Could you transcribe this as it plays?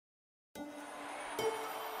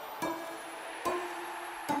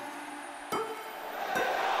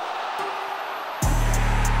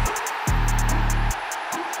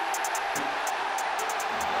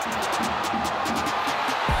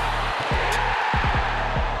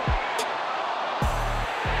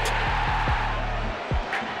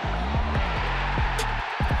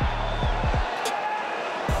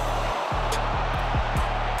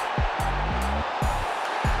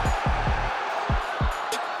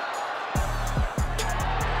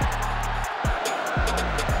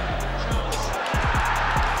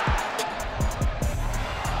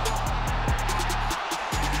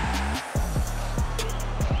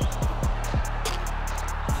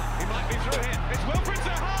It's Wilfried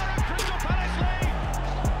Zaha and Crystal Palace lead.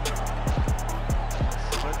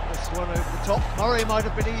 This one over the top. Murray might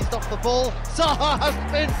have been eased off the ball. Zaha has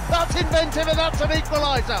been. That's inventive and that's an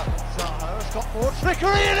equaliser. Zaha has got more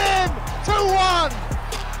trickery in him. 2-1.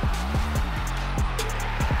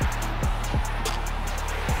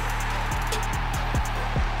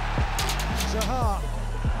 Zaha.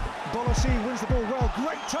 Bolossi wins the ball well.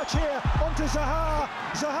 Great touch here. Onto Zaha.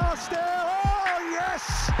 Zaha still. Oh,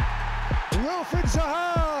 yes! Wilfried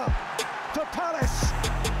Zaha for Palace.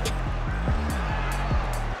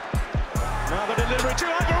 Now the delivery to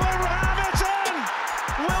Hamilton!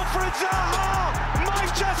 Wilfried Zaha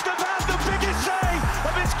might just have had the biggest save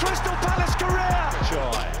of his Crystal Palace career.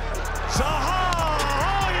 Joy. Zaha!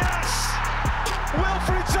 Oh yes!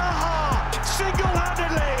 Wilfried Zaha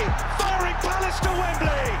single-handedly firing Palace to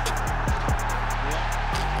Wembley.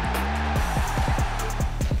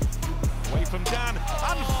 Away from Dan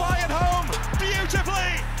and fired home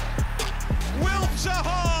beautifully. Wilf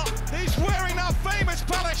Zaha is wearing that famous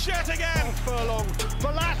Palace shirt again. Furlong,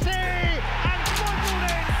 Balassi and bundled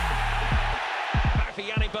in. Back for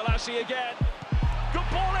Yannick Balassi again. Good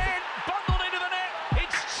ball in, bundled into the net.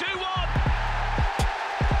 It's 2-1.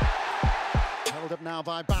 Held up now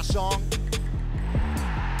by Bassong.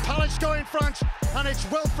 Palace go in front, and it's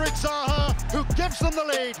Wilfried Zaha who gives them the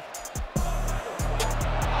lead.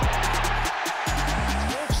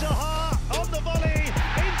 Wilf Zaha on the volley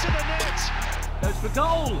into the net. Goes for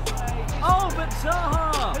goal. Oh, but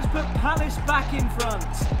Zaha has put Palace back in front.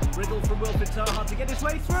 Riddle from Wilfried Zaha to get his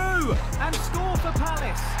way through and score for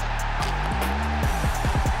Palace.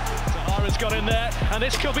 Zaha's got in there, and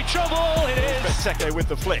this could be trouble. It is. Benteke with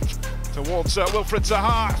the flick towards Wilfried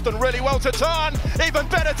Zaha. Done really well to turn, even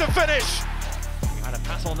better to finish. He had a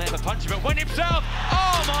pass on there for Punchy, but went himself.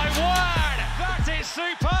 Oh my word! That is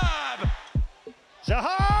superb.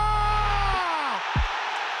 Zaha!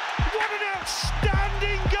 What an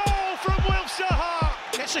outstanding goal from Wilf Zaha!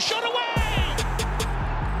 Gets a shot away!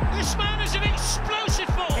 This man is an explosive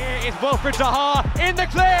ball! Here is Wilfried Zaha in the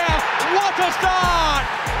clear. What a start!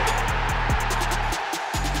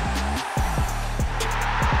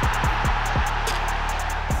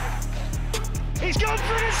 He's gone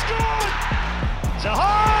for it, scored!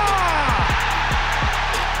 Zaha!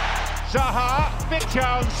 Zaha, big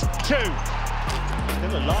chance, 2.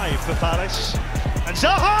 Still alive for Palace. And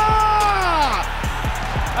Zaha!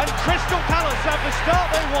 And Crystal Palace have the start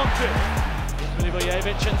they wanted.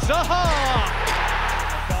 Milivojevic and Zaha!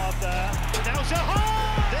 Guard there. Now Zaha!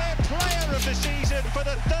 Their player of the season for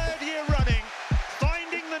the 3rd year running,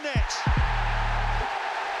 finding the net.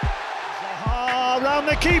 Zaha round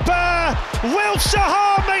the keeper. Wilf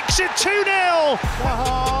Zaha makes it 2-0.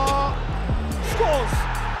 Zaha scores.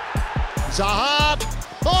 Zaha.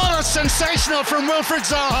 Oh, that's sensational from Wilfried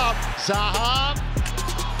Zaha. Zaha.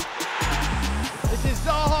 This is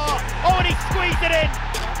Zaha. Oh, and he squeezed it in.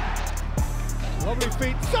 Lovely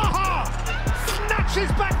feet. Zaha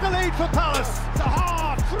snatches back the lead for Palace.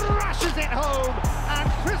 Zaha thrashes it home, and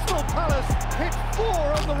Crystal Palace hit 4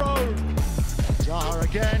 on the road. Zaha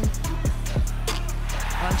again,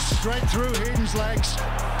 and straight through Hayden's legs.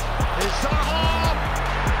 Is Zaha.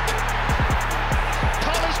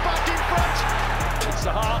 Palace back in front. It's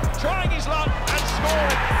Zaha trying his luck and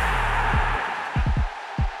scoring.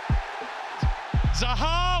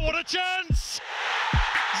 Zaha, what a chance!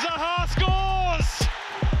 Zaha scores!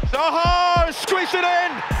 Zaha squeezed it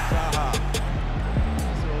in. Zaha.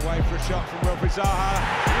 Still away for a shot from Wilfried Zaha.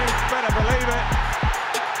 You better believe it.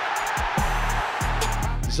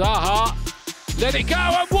 Zaha, let it go,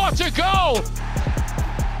 and what a goal!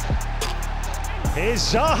 Here's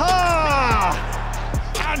Zaha!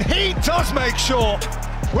 And he does make sure.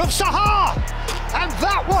 Wilf Zaha! And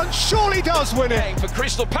that one surely does win it. For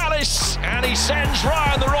Crystal Palace, and he sends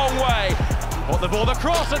Ryan the wrong way. Put the ball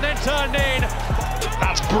across and then turned in.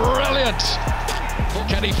 That's brilliant.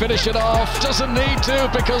 Can he finish it off? Doesn't need to,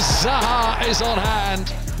 because Zaha is on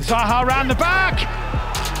hand. Zaha round the back.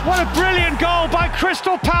 What a brilliant goal by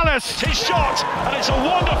Crystal Palace. His shot, and it's a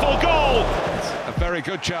wonderful goal. A very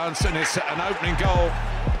good chance, and it's an opening goal.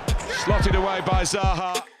 Slotted away by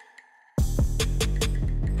Zaha.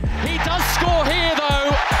 He does score here, though.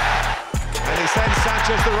 And he sends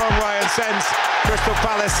Sanchez the wrong way and sends Crystal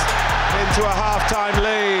Palace into a half-time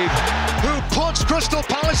lead. Who puts Crystal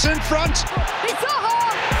Palace in front? It's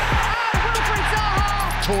Zaha! And Wilfried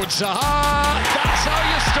Zaha! Towards Zaha. That's how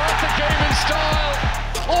you start the game in style.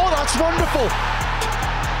 Oh, that's wonderful.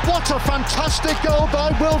 What a fantastic goal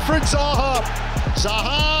by Wilfried Zaha.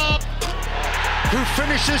 Zaha, who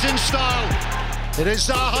finishes in style. It is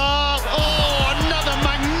Zaha. Oh, another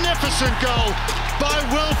magnificent goal by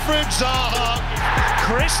Wilfried Zaha.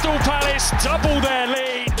 Crystal Palace double their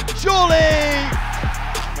lead. Surely!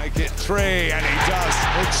 Make it 3, and he does.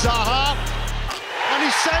 It's Zaha, and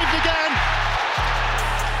he's saved again.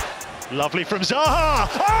 Lovely from Zaha.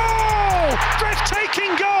 Oh!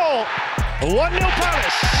 Breathtaking goal. 1-0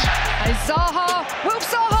 Palace. And Zaha, Wilf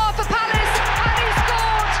Zaha for Palace, and he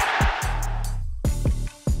scored!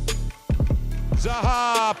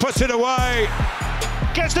 Zaha puts it away.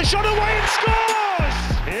 Gets the shot away and scores!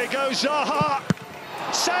 Here goes Zaha.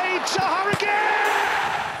 Saved Zaha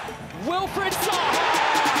again! Wilfried Zaha!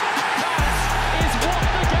 That is what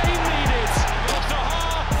the game needed!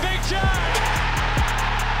 Zaha, big chance!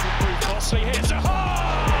 Could prove costly here. Zaha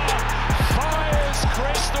fires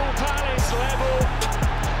Crystal Palace level.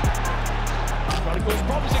 Trying to cause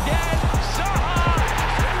problems again. Zaha!